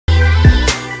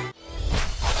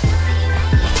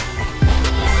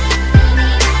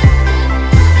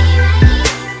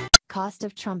cost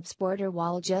of Trump's border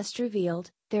wall just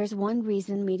revealed, there's one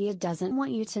reason media doesn't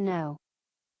want you to know.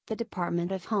 The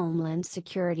Department of Homeland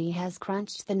Security has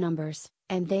crunched the numbers,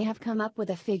 and they have come up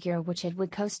with a figure which it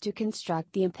would cost to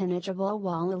construct the impenetrable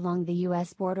wall along the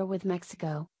U.S. border with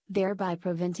Mexico, thereby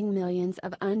preventing millions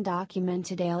of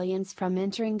undocumented aliens from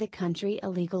entering the country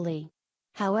illegally.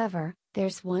 However,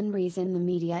 there's one reason the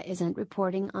media isn't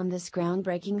reporting on this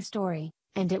groundbreaking story,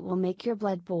 and it will make your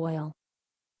blood boil.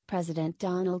 President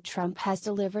Donald Trump has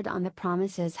delivered on the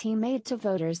promises he made to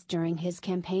voters during his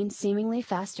campaign seemingly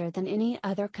faster than any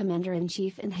other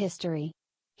commander-in-chief in history.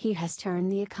 He has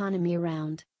turned the economy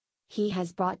around. He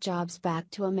has brought jobs back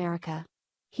to America.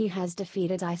 He has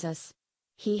defeated ISIS.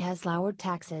 He has lowered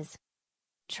taxes.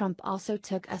 Trump also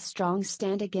took a strong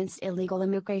stand against illegal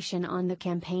immigration on the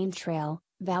campaign trail,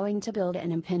 vowing to build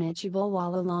an impenetrable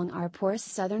wall along our porous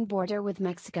southern border with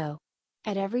Mexico.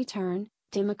 At every turn,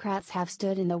 Democrats have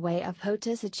stood in the way of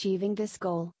POTUS achieving this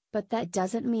goal, but that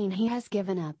doesn't mean he has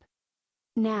given up.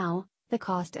 Now, the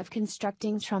cost of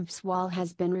constructing Trump's wall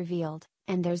has been revealed,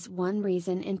 and there's one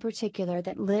reason in particular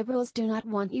that liberals do not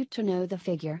want you to know the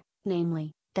figure,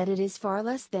 namely, that it is far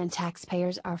less than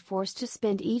taxpayers are forced to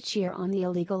spend each year on the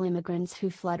illegal immigrants who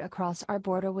flood across our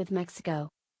border with Mexico.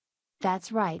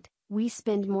 That's right, we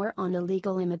spend more on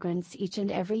illegal immigrants each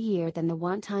and every year than the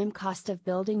one-time cost of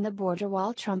building the border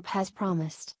wall Trump has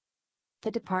promised.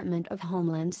 The Department of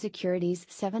Homeland Security's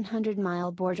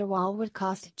 700-mile border wall would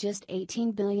cost just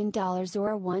 $18 billion or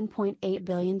 $1.8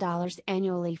 billion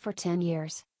annually for 10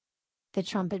 years. The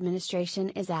Trump administration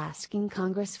is asking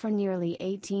Congress for nearly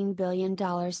 $18 billion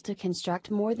to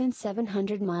construct more than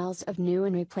 700 miles of new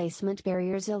and replacement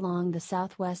barriers along the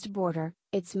southwest border,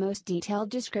 its most detailed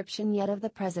description yet of the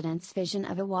president's vision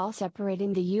of a wall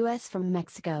separating the U.S. from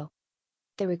Mexico.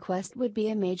 The request would be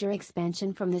a major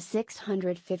expansion from the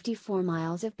 654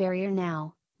 miles of barrier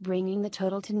now, bringing the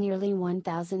total to nearly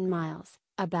 1,000 miles,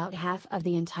 about half of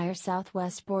the entire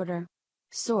southwest border.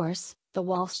 Source: The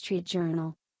Wall Street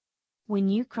Journal. When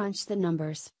you crunch the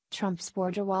numbers, Trump's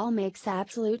border wall makes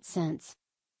absolute sense.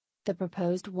 The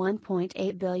proposed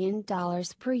 $1.8 billion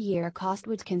per year cost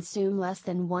would consume less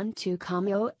than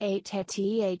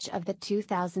 12.08% of the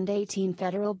 2018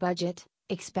 federal budget,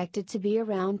 expected to be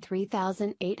around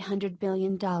 $3,800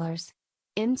 billion.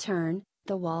 In turn,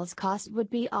 the wall's cost would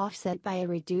be offset by a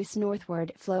reduced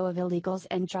northward flow of illegals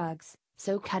and drugs,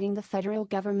 so cutting the federal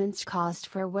government's cost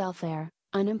for welfare,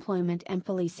 unemployment and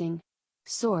policing.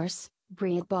 Source: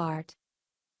 Breitbart.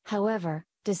 However,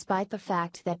 despite the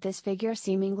fact that this figure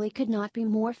seemingly could not be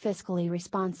more fiscally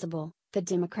responsible, the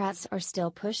Democrats are still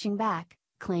pushing back,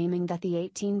 claiming that the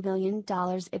 $18 billion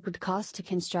it would cost to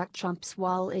construct Trump's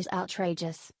wall is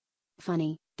outrageous.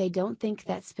 Funny, they don't think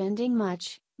that spending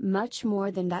much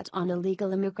more than that on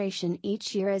illegal immigration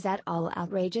each year is at all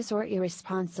outrageous or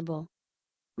irresponsible.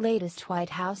 Latest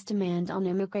White House demand on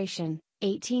immigration,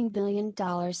 $18 billion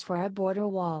for a border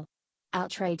wall.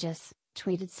 Outrageous,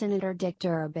 tweeted Senator Dick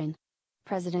Durbin.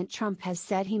 President Trump has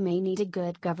said he may need a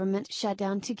good government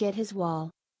shutdown to get his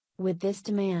wall. With this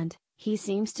demand, he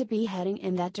seems to be heading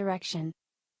in that direction.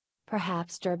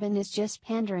 Perhaps Durbin is just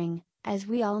pandering, as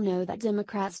we all know that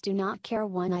Democrats do not care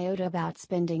one iota about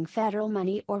spending federal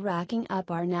money or racking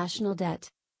up our national debt.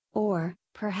 Or,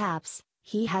 perhaps,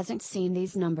 he hasn't seen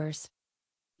these numbers.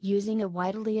 Using a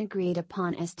widely agreed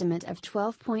upon estimate of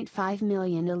 12.5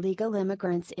 million illegal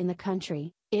immigrants in the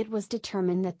country, it was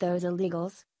determined that those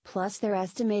illegals, plus their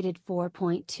estimated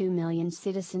 4.2 million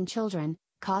citizen children,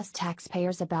 cost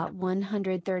taxpayers about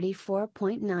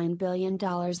 $134.9 billion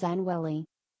annually.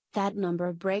 That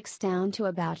number breaks down to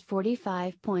about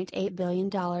 $45.8 billion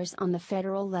on the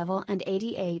federal level and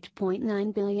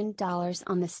 $88.9 billion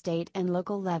on the state and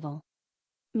local level.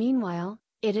 Meanwhile,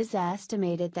 it is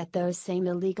estimated that those same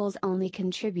illegals only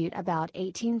contribute about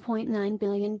 $18.9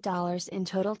 billion in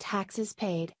total taxes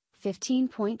paid,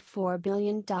 $15.4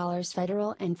 billion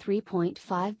federal and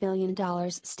 $3.5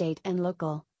 billion state and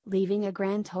local, leaving a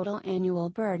grand total annual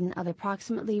burden of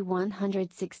approximately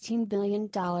 $116 billion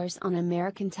on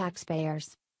American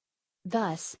taxpayers.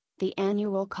 Thus, the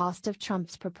annual cost of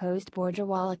Trump's proposed border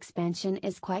wall expansion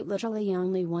is quite literally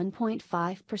only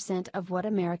 1.5% of what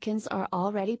Americans are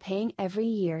already paying every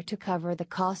year to cover the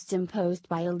costs imposed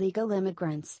by illegal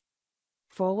immigrants.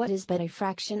 For what is but a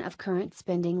fraction of current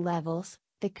spending levels,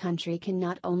 the country can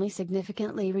not only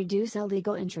significantly reduce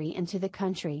illegal entry into the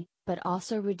country, but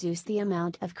also reduce the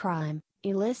amount of crime,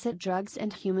 illicit drugs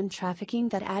and human trafficking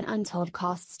that add untold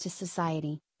costs to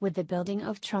society, with the building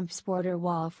of Trump's border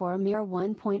wall for a mere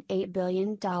 $1.8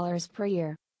 billion per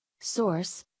year.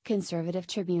 Source: Conservative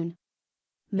Tribune.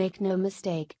 Make no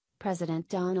mistake, President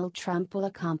Donald Trump will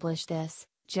accomplish this,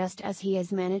 just as he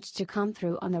has managed to come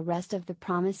through on the rest of the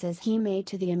promises he made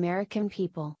to the American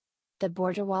people. The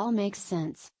border wall makes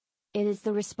sense. It is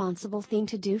the responsible thing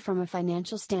to do from a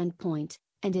financial standpoint,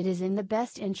 and it is in the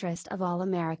best interest of all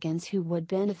Americans who would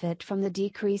benefit from the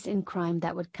decrease in crime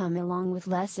that would come along with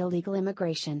less illegal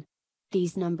immigration.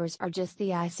 These numbers are just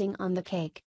the icing on the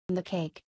cake.